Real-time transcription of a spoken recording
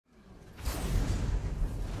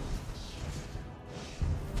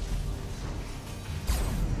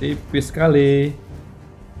Tipis sekali.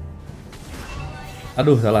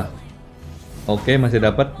 Aduh, salah. Oke, masih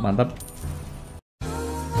dapat, mantap.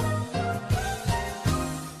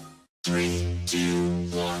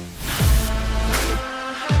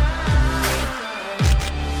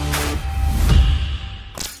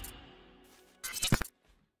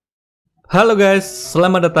 Halo guys,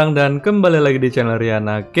 selamat datang dan kembali lagi di channel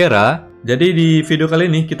Riana Kera. Jadi di video kali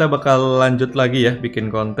ini kita bakal lanjut lagi ya bikin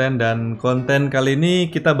konten, dan konten kali ini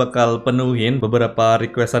kita bakal penuhin beberapa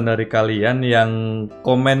requestan dari kalian yang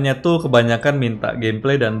komennya tuh kebanyakan minta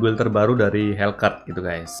gameplay dan build terbaru dari Helcurt gitu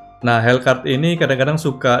guys. Nah, Helcurt ini kadang-kadang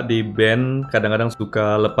suka di ban, kadang-kadang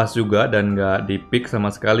suka lepas juga dan nggak di pick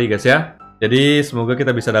sama sekali guys ya. Jadi semoga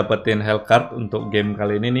kita bisa dapetin Helcurt untuk game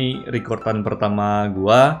kali ini nih, rekordan pertama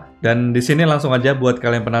gua. Dan di sini langsung aja buat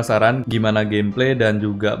kalian penasaran gimana gameplay dan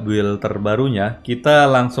juga build terbarunya, kita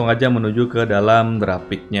langsung aja menuju ke dalam draft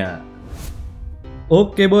pick-nya.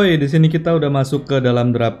 Oke boy, di sini kita udah masuk ke dalam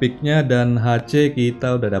draft pick-nya dan HC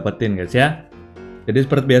kita udah dapetin guys ya. Jadi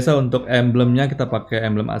seperti biasa untuk emblemnya kita pakai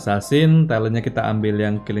emblem assassin, talentnya kita ambil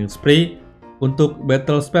yang killing spree. Untuk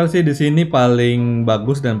battle spell sih di sini paling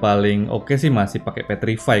bagus dan paling oke sih masih pakai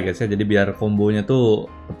petrify guys ya. Jadi biar kombonya tuh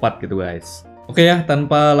tepat gitu guys. Oke ya,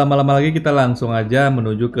 tanpa lama-lama lagi kita langsung aja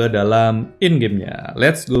menuju ke dalam in game-nya.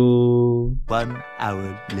 Let's go. 1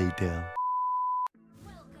 hour later.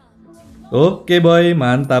 Oke boy,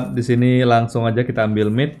 mantap. Di sini langsung aja kita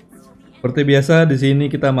ambil mid. Seperti biasa di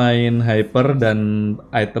sini kita main hyper dan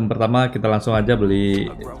item pertama kita langsung aja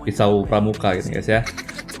beli pisau pramuka gitu guys ya.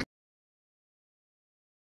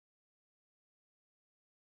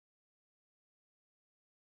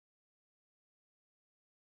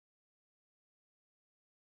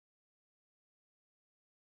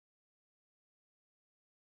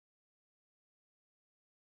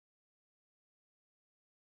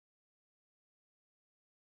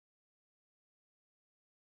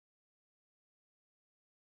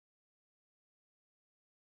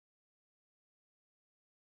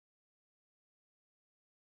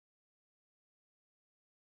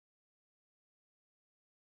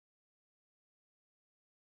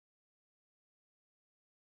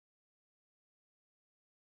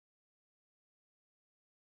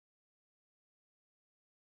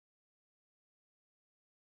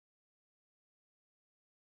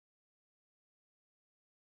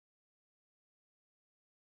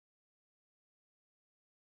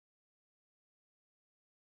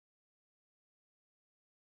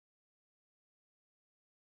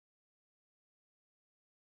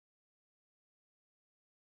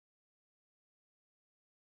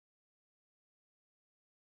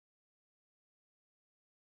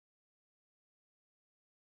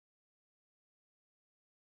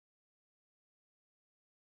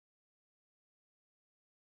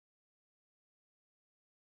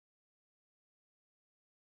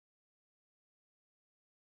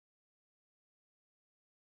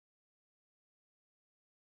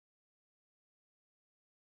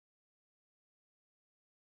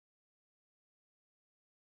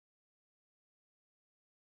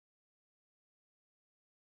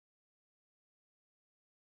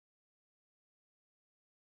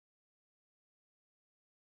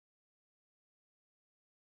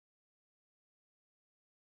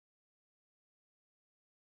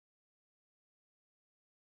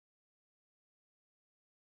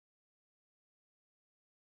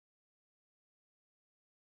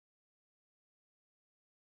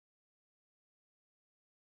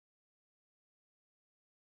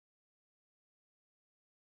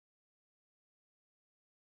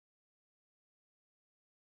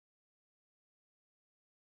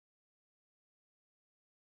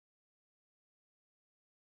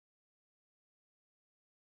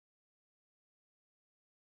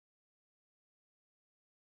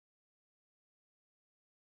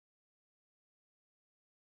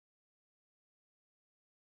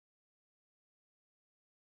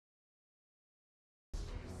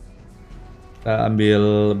 Kita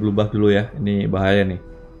ambil blue buff dulu ya, ini bahaya nih.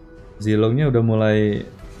 Zilongnya udah mulai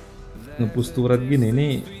nge-push turret gini, ini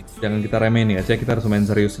jangan kita remehin nih guys ya, kita harus main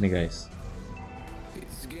serius nih guys.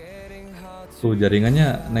 Tuh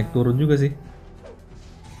jaringannya naik turun juga sih.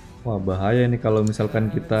 Wah bahaya nih kalau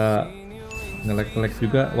misalkan kita nge-lag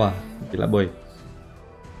juga, wah gila boy.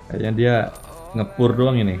 Kayaknya dia ngepur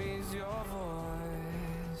doang ini.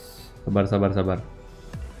 Sabar.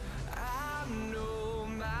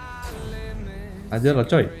 Ajar lah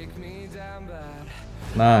coy.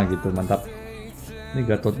 Nah gitu, mantap. Ini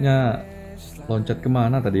Gatotnya loncat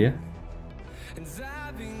kemana tadi ya?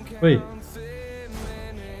 Woi,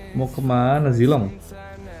 mau kemana Zilong?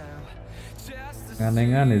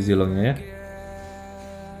 Aneh-aneh Zilongnya ya.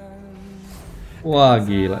 Wah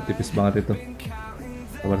gila, tipis banget itu.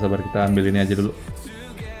 Sabar-sabar, kita ambil ini aja dulu.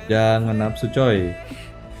 Jangan nafsu coy.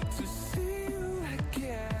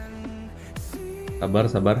 Sabar,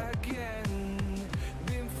 sabar.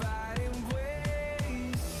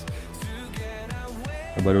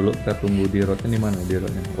 Sabar dulu, kita tunggu di roadnya. Ini mana di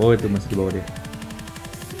roadnya? Oh itu masih di bawah dia.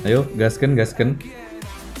 Ayo, gasken, gasken.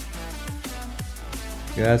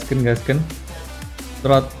 Gasken, gasken.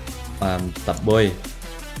 Trot. Mantap boy.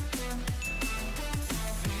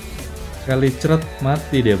 Kali cerot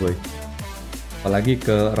mati dia boy. Apalagi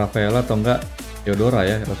ke Rafaela atau enggak Theodora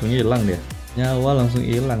ya, langsung hilang dia. Nyawa langsung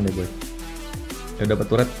hilang deh boy. Ya dapat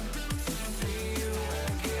turret.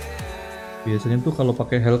 Biasanya tuh kalau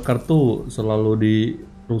pakai Helcurt tuh selalu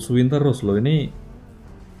dirusuin terus loh. Ini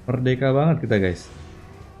merdeka banget kita guys.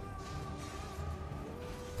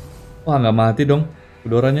 Wah nggak mati dong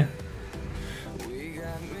Theodoranya.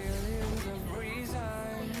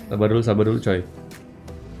 Sabar dulu coy.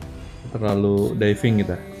 Terlalu diving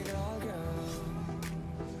kita.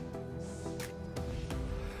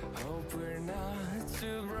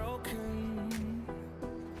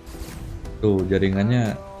 Tuh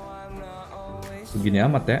jaringannya begini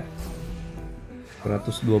amat ya.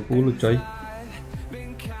 120 coy.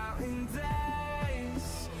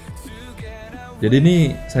 Jadi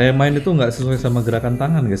ini saya main itu nggak sesuai sama gerakan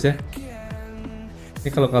tangan guys ya. Ini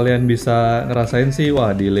kalau kalian bisa ngerasain sih,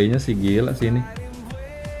 wah delaynya sih gila sih ini.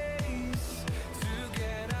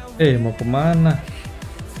 Mau kemana?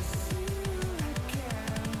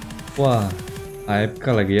 Wah, AFK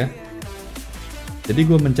lagi ya. Jadi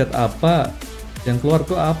gue mencet apa, yang keluar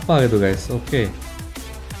tuh apa gitu guys. Oke.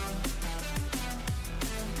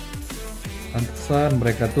 Pantesan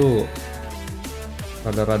mereka tuh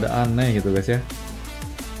rada-rada aneh gitu guys ya.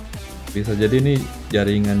 Bisa jadi nih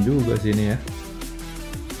jaringan juga sini ya.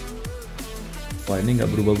 Wah ini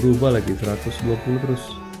nggak berubah-berubah lagi, 120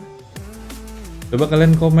 terus. Coba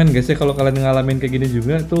kalian komen guys ya kalau kalian ngalamin kayak gini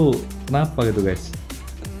juga tuh kenapa gitu guys.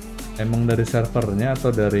 Emang dari servernya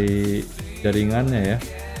atau dari jaringannya ya.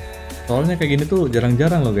 Soalnya kayak gini tuh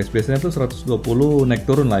jarang-jarang loh guys. Biasanya tuh 120 naik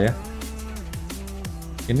turun lah ya.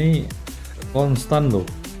 Ini konstan loh.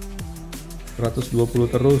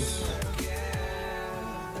 120 terus.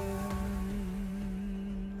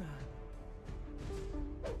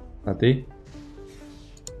 Hati.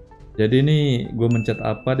 Jadi ini gue mencet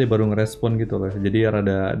apa dia baru ngerespon gitu loh. Jadi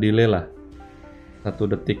rada delay lah. 1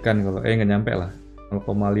 detikan kalau nggak nyampe lah.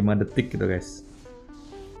 0,5 detik gitu guys.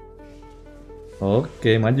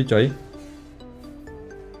 Oke, maju coy.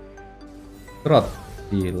 Trot.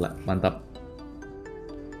 Gila, mantap.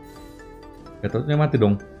 Gatornya mati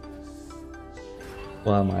dong.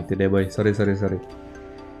 Wah, mati deh boy. Sorry.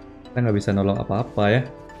 Kita nggak bisa nolong apa-apa ya.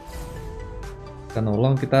 Kita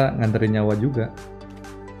nolong, kita nganterin nyawa juga.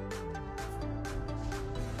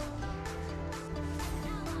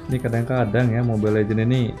 Ini kadang-kadang ya Mobile Legends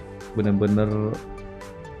ini bener-bener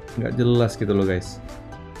nggak jelas gitu loh guys.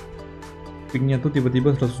 Pingnya tuh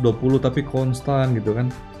tiba-tiba 120 tapi konstan gitu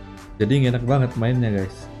kan. Jadi enak banget mainnya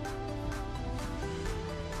guys.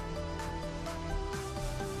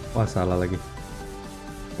 Wah salah lagi.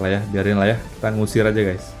 Lah ya, biarin lah ya. Kita ngusir aja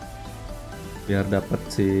guys. Biar dapat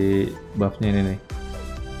si buffnya ini nih.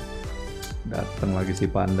 Datang lagi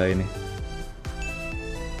si panda ini.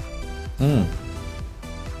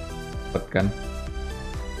 Dapat kan.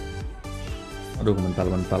 Aduh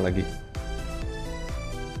mental-mental lagi.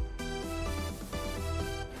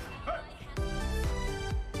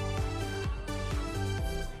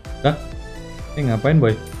 Dah, ini ngapain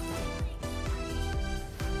boy?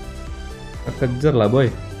 Kejar lah boy.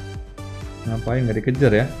 Ngapain nggak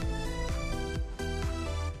dikejar ya?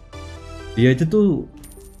 Dia aja tuh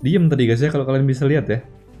diem tadi guys ya, kalau kalian bisa lihat ya.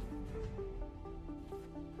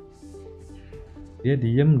 Dia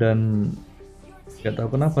diem dan nggak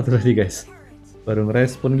tahu kenapa tuh tadi guys. Baru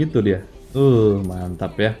ngerespon gitu dia.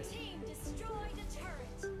 Mantap ya.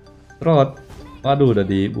 Trot. Waduh udah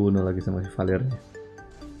dibunuh lagi sama si Valirnya.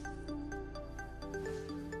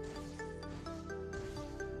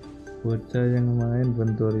 Bocah yang main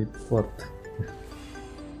bantu report.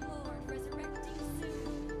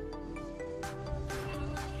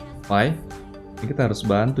 Why? Ini kita harus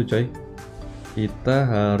bantu coy. Kita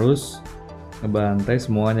harus ngebantai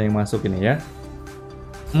semuanya yang masuk ini ya.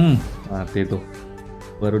 Mati tuh.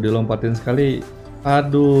 Baru dilompatin sekali.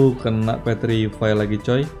 Aduh, kena petrify lagi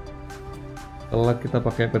coy. Telat kita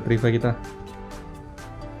pakai petrify kita.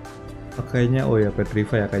 Pakainya oh ya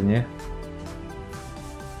petrify ya kayaknya ya.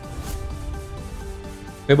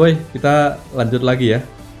 Oke boy, kita lanjut lagi ya.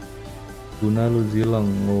 Guna lu zilong.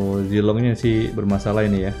 Oh, zilongnya sih bermasalah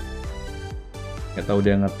ini ya. Nggak tahu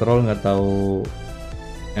dia nge-troll, nggak tahu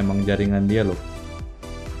emang jaringan dia loh.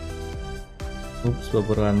 Ups,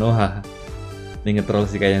 beberapa Noah. Ini nge-troll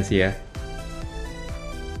sih kayaknya sih ya.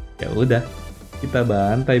 Ya udah, kita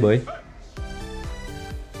bantai boy.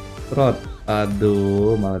 Trot,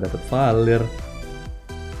 aduh, malah dapet Valir.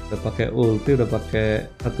 Udah pakai ulti, udah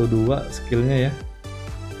pakai 1-2 skillnya ya.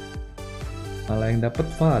 Malah yang dapet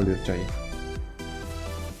Valir coy.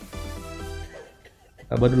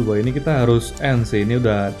 Sabar dulu boy, ini kita harus end sih. Ini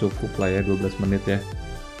udah cukup lah ya, 12 menit ya.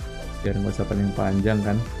 Biar nggak usah panjang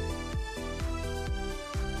kan.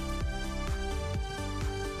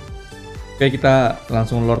 Oke, kita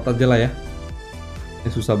langsung lord aja lah ya. Ini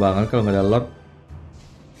susah banget kalau nggak ada lord.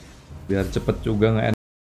 Biar cepet juga nge